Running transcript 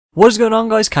What is going on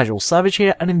guys, CasualSavage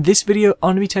here, and in this video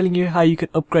I'm going to be telling you how you can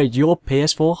upgrade your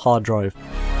PS4 hard drive.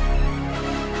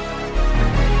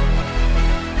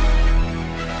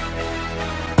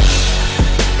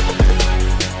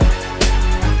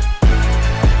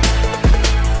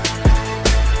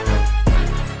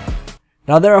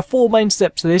 Now there are 4 main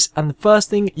steps to this, and the first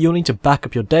thing, you'll need to back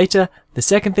up your data. The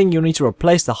second thing, you'll need to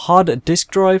replace the hard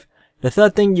disk drive. The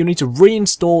third thing, you'll need to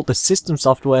reinstall the system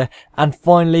software, and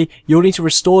finally, you'll need to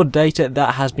restore data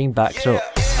that has been backed up.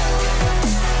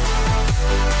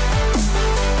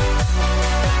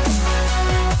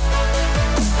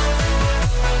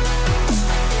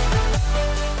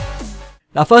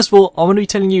 Now first of all, I'm going to be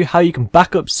telling you how you can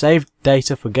back up saved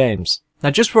data for games. Now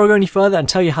just before I go any further and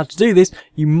tell you how to do this,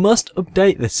 you must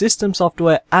update the system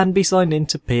software and be signed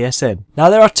into PSN. Now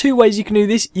there are 2 ways you can do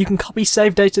this. You can copy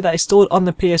saved data that is stored on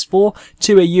the PS4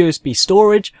 to a USB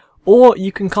storage, or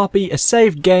you can copy a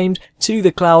saved game to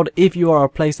the cloud if you are a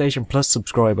PlayStation Plus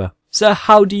subscriber. So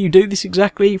how do you do this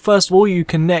exactly? First of all, you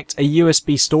connect a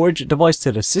USB storage device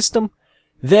to the system.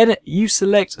 Then you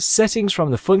select settings from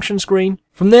the function screen.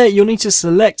 From there you'll need to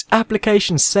select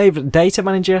application saved data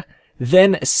manager,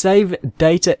 then save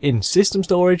data in system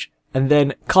storage, and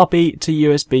then copy to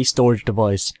USB storage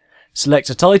device. Select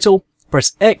a title,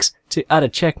 press X to add a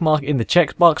check mark in the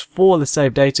checkbox for the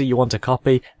saved data you want to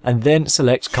copy, and then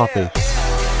select copy.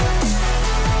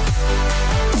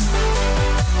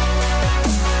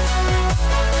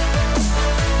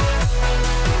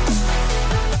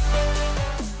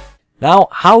 Now,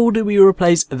 how do we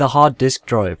replace the hard disk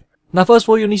drive? Now first of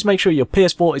all, you'll need to make sure your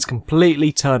PS4 is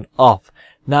completely turned off.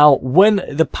 Now, when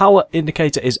the power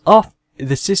indicator is off,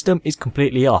 the system is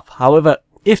completely off. However,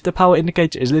 if the power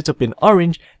indicator is lit up in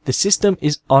orange, the system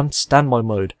is on standby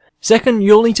mode. Second,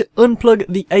 you'll need to unplug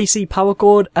the AC power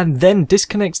cord and then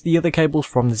disconnect the other cables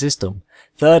from the system.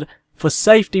 Third, for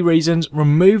safety reasons,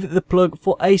 remove the plug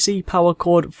for AC power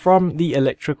cord from the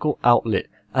electrical outlet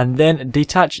and then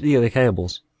detach the other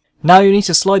cables. Now you need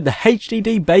to slide the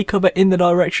HDD bay cover in the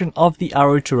direction of the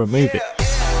arrow to remove it.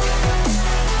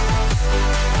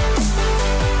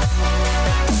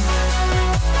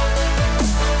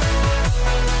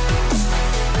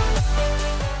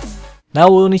 Now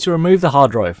we'll need to remove the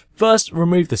hard drive. First,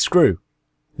 remove the screw.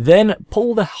 Then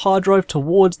pull the hard drive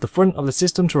towards the front of the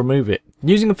system to remove it.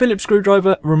 Using a Phillips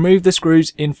screwdriver, remove the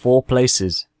screws in 4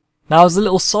 places. Now as a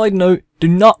little side note, do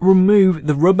not remove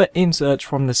the rubber inserts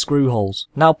from the screw holes.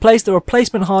 Now place the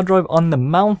replacement hard drive on the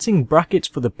mounting brackets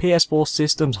for the PS4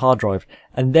 system's hard drive,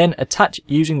 and then attach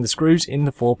using the screws in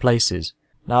the 4 places.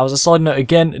 Now as a side note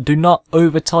again, do not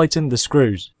over tighten the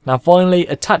screws. Now finally,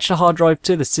 attach the hard drive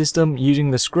to the system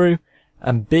using the screw,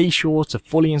 and be sure to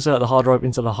fully insert the hard drive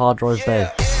into the hard drive bay.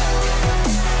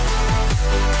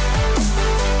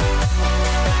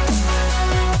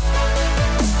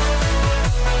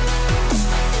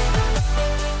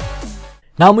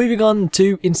 Now moving on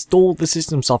to install the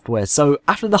system software. So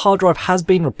after the hard drive has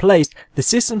been replaced, the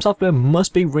system software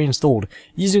must be reinstalled.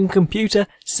 Using a computer,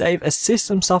 save a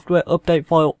system software update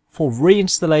file for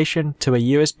reinstallation to a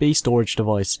USB storage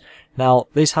device. Now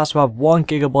this has to have 1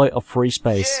 GB of free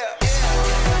space.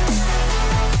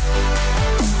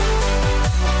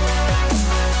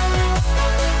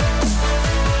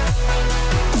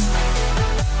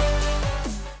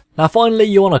 Now finally,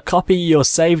 you want to copy your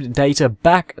saved data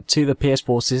back to the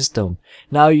PS4 system.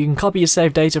 Now you can copy your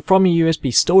saved data from your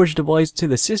USB storage device to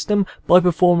the system by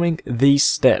performing these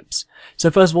steps. So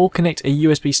first of all, connect a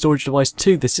USB storage device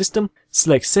to the system,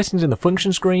 select settings in the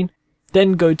function screen,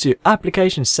 then go to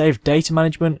application saved data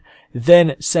management,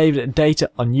 then save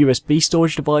data on USB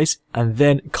storage device, and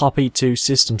then copy to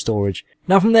system storage.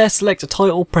 Now from there, select a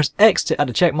title, press X to add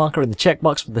a check marker in the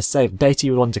checkbox for the saved data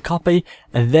you want to copy,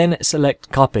 and then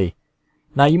select copy.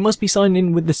 Now you must be signed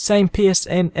in with the same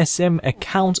PSN SM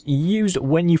account used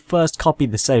when you first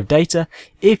copied the saved data.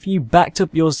 If you backed up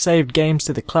your saved games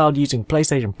to the cloud using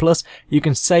PlayStation Plus, you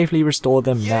can safely restore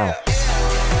them now.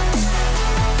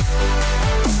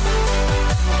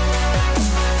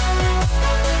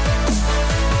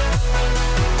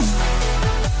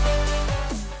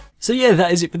 So yeah,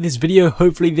 that is it for this video.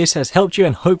 Hopefully this has helped you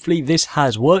and hopefully this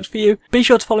has worked for you. Be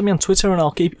sure to follow me on Twitter and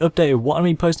I'll keep you updated with what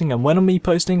I'm posting and when I'm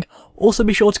posting. Also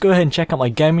be sure to go ahead and check out my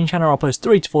gaming channel. I'll post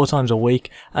 3 to 4 times a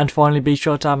week. And finally be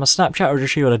sure to have my Snapchat or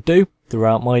just see what I do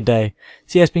throughout my day.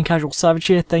 So yeah, it's been CasualSavage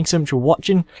here. Thanks so much for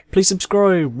watching. Please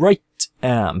subscribe, rate,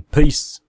 and peace.